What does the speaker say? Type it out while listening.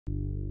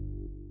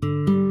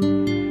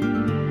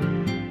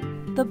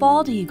The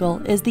bald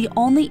eagle is the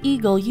only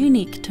eagle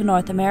unique to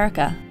North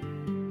America.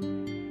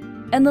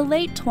 In the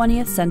late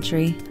 20th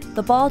century,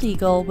 the bald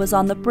eagle was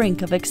on the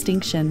brink of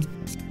extinction.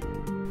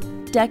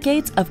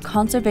 Decades of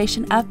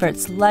conservation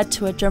efforts led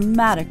to a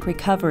dramatic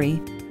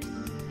recovery.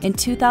 In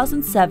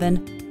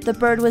 2007, the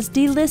bird was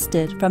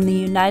delisted from the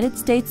United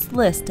States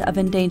list of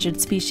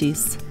endangered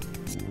species.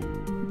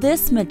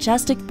 This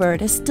majestic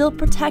bird is still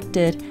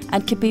protected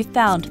and can be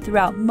found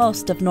throughout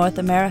most of North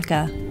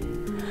America.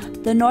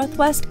 The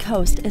Northwest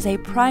Coast is a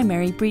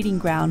primary breeding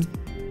ground.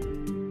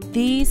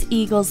 These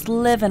eagles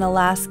live in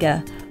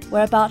Alaska,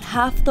 where about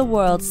half the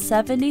world's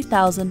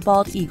 70,000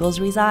 bald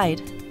eagles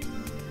reside.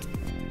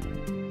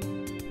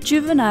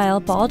 Juvenile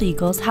bald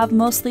eagles have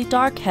mostly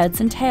dark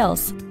heads and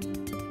tails.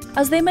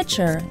 As they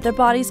mature, their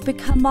bodies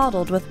become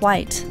mottled with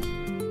white.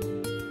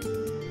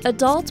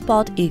 Adult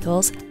bald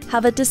eagles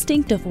have a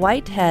distinctive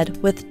white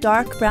head with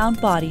dark brown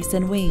bodies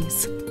and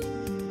wings.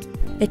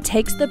 It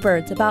takes the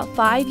birds about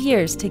 5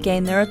 years to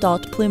gain their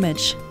adult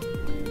plumage.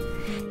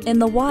 In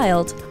the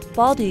wild,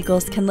 bald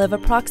eagles can live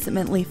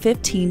approximately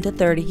 15 to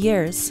 30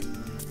 years.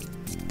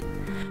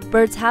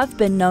 Birds have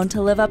been known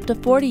to live up to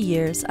 40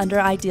 years under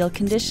ideal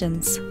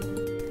conditions.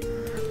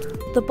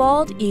 The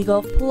bald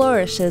eagle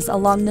flourishes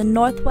along the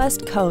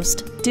Northwest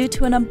Coast due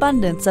to an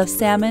abundance of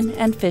salmon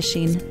and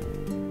fishing.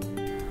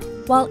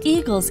 While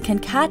eagles can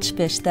catch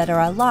fish that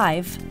are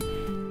alive,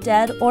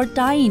 dead or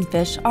dying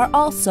fish are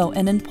also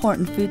an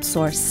important food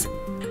source.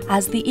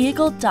 As the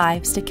eagle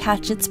dives to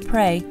catch its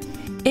prey,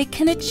 it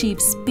can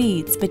achieve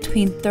speeds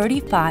between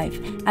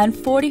 35 and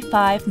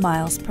 45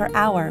 miles per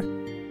hour.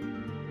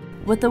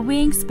 With a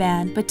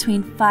wingspan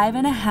between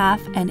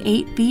 5.5 and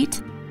 8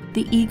 feet,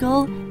 the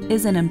eagle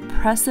is an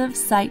impressive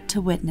sight to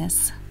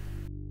witness.